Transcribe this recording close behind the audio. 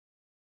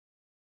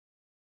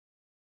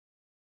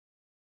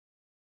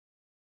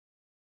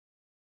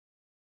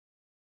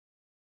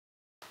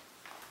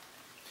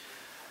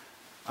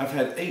I've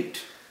had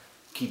 8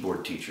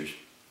 keyboard teachers,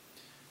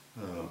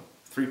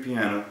 3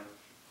 piano,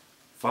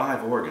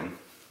 5 organ.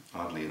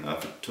 Oddly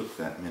enough, it took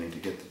that many to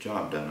get the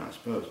job done, I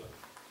suppose.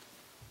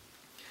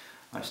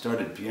 I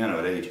started piano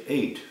at age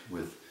 8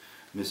 with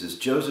Mrs.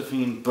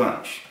 Josephine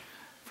Bunch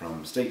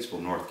from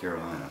Statesville, North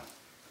Carolina.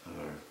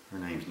 Her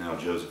name's now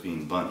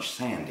Josephine Bunch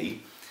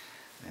Sandy,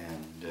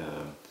 and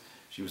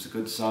she was a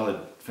good solid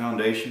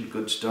foundation,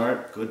 good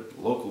start, good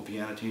local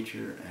piano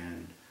teacher,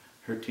 and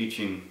her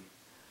teaching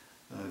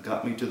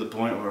got me to the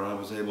point where I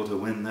was able to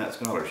win that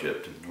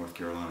scholarship to the North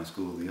Carolina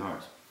School of the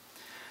Arts.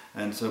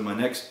 And so my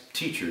next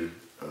teacher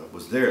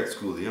was there at the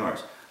School of the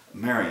Arts,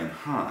 Marian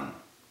Hahn,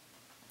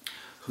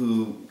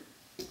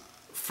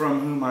 from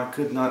whom I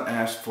could not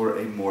ask for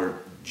a more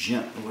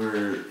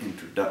gentler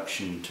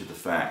introduction to the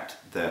fact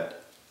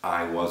that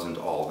I wasn't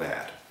all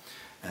that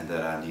and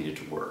that I needed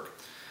to work.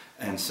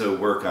 And so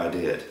work I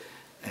did,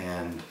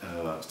 and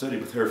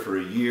studied with her for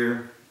a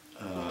year,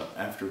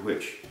 after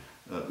which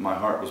my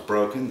heart was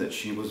broken that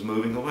she was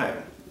moving away.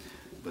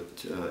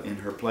 But in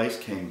her place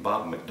came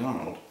Bob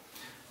McDonald,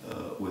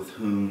 with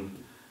whom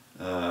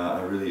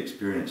I really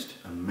experienced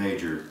a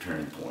major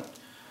turning point.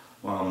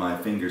 While my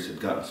fingers had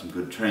gotten some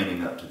good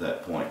training up to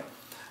that point,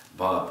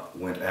 Bob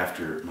went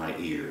after my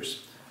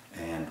ears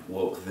and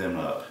woke them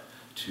up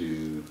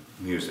to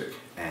music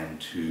and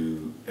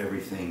to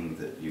everything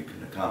that you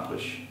can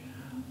accomplish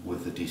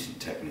with a decent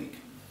technique.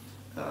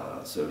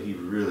 So he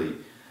really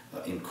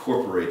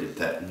incorporated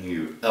that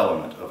new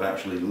element of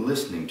actually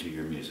listening to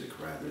your music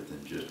rather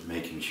than just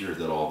making sure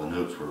that all the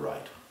notes were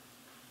right.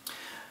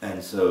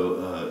 And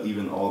so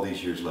even all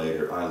these years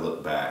later, I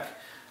look back,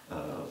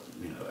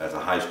 as a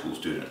high school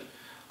student,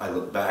 I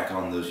look back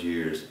on those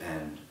years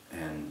and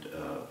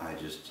I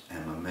just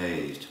am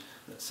amazed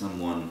that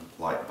someone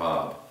like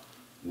Bob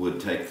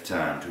would take the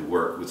time to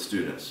work with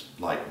students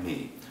like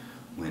me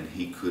when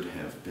he could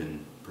have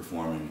been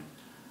performing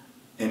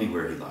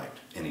anywhere he liked,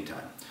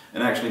 anytime.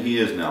 And actually he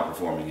is now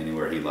performing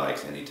anywhere he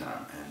likes,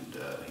 anytime, and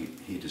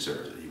he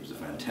deserves it. He was a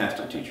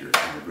fantastic teacher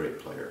and a great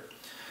player.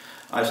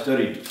 I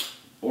studied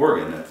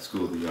organ at the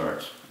School of the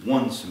Arts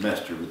 1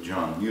 semester with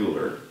John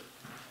Mueller.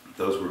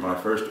 Those were my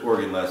first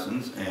organ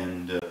lessons,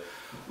 and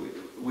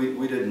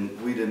we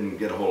didn't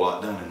get a whole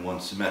lot done in 1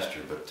 semester,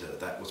 but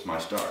that was my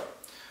start.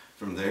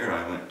 From there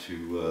I went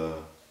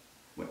to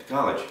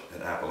college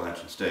at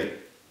Appalachian State,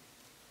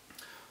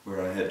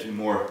 where I had 2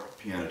 more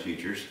piano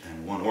teachers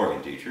and 1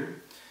 organ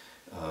teacher.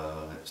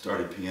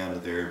 Started piano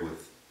there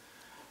with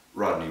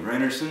Rodney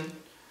Reynerson,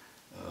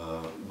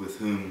 with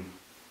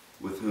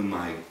whom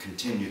I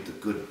continued the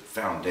good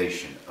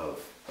foundation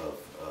of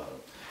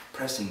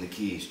pressing the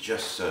keys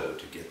just so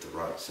to get the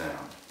right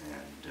sound.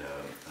 And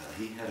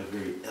he had a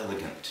very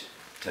elegant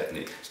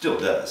technique. Still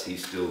does.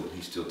 He's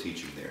still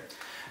teaching there.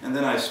 And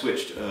then I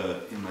switched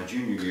in my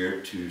junior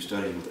year to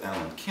studying with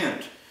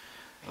Kindt.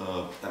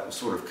 That was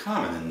sort of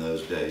common in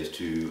those days,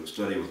 to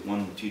study with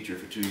 1 teacher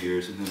for 2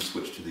 years and then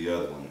switch to the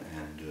other one.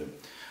 And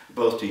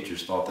both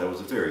teachers thought that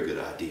was a very good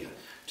idea,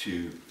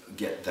 to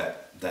get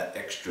that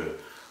extra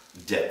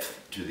depth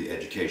to the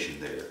education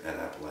there at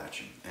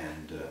Appalachian.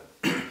 And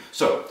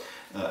so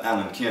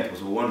Kindt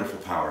was a wonderful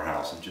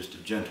powerhouse and just a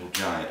gentle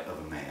giant of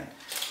a man.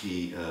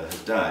 He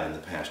has died in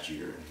the past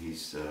year, and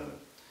he's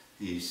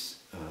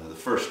the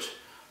first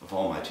of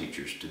all my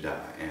teachers to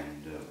die,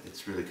 and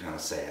it's really kind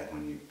of sad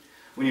when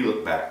you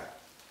look back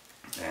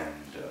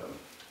and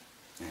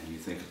you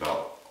think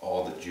about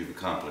all that you've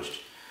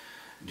accomplished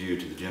due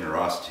to the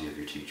generosity of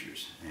your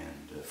teachers.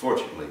 And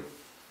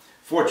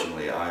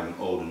fortunately, I'm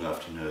old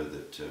enough to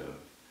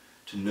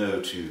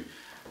know to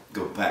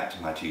go back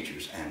to my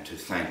teachers and to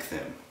thank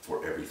them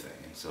for everything.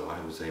 And so I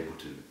was able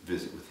to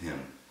visit with him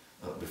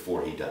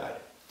before he died.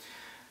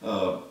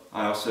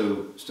 I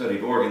also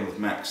studied organ with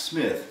Max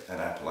Smith at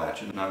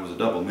Appalachian, and I was a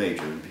double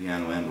major in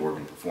piano and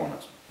organ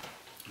performance.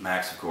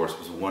 Max, of course,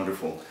 was a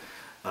wonderful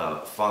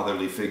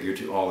fatherly figure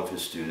to all of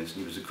his students.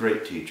 He was a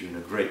great teacher and a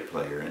great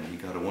player, and he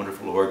got a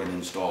wonderful organ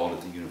installed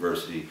at the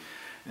university,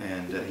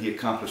 and he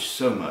accomplished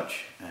so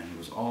much, and he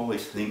was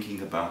always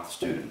thinking about the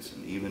students,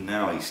 and even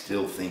now he's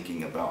still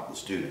thinking about the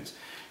students.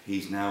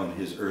 He's now in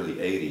his early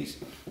 80s,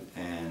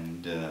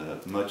 and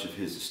much of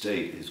his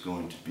estate is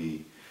going to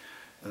be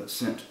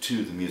sent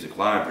to the music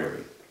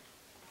library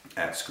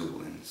at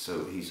school, and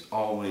so he's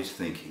always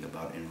thinking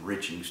about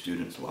enriching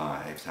students'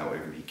 lives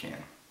however he can.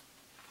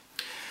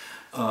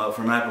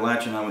 From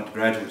Appalachian, I went to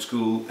graduate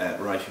school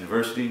at Rice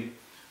University,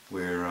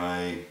 where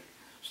I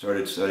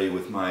started studying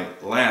with my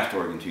last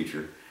organ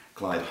teacher,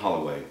 Clyde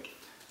Holloway.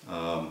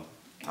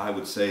 I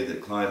would say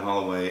that Clyde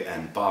Holloway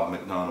and Bob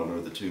McDonald are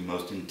the 2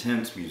 most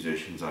intense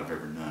musicians I've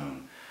ever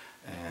known.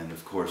 And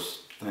of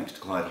course, thanks to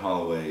Clyde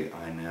Holloway,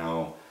 I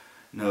now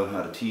know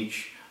how to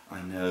teach.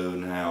 I know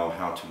now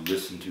how to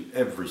listen to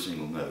every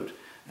single note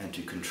and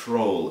to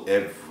control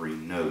every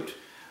note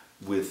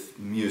with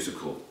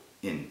musical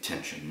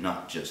intention,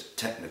 not just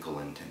technical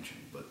intention.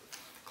 But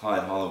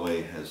Clyde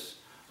Holloway has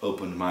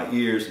opened my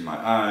ears and my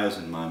eyes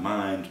and my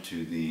mind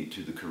to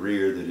the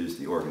career that is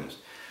the organist.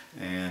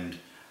 And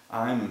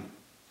I'm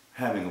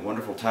having a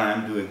wonderful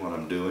time doing what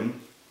I'm doing.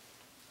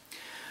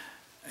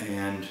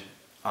 And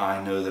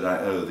I know that I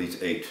owe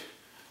these 8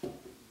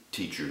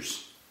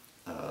 teachers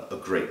a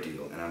great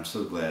deal, and I'm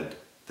so glad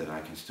that I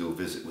can still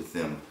visit with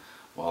them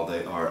while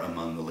they are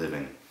among the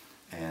living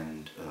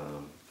and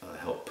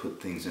help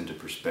put things into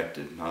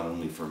perspective, not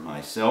only for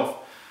myself,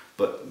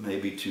 but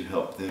maybe to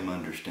help them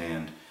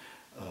understand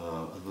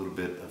a little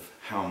bit of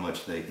how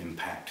much they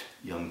impact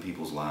young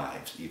people's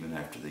lives even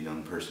after the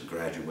young person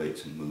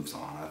graduates and moves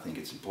on. I think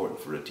it's important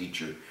for a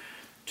teacher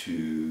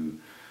to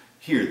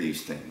hear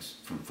these things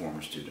from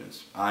former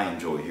students. I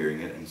enjoy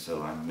hearing it, and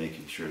so I'm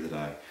making sure that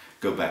I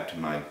go back to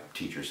my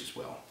teachers as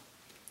well.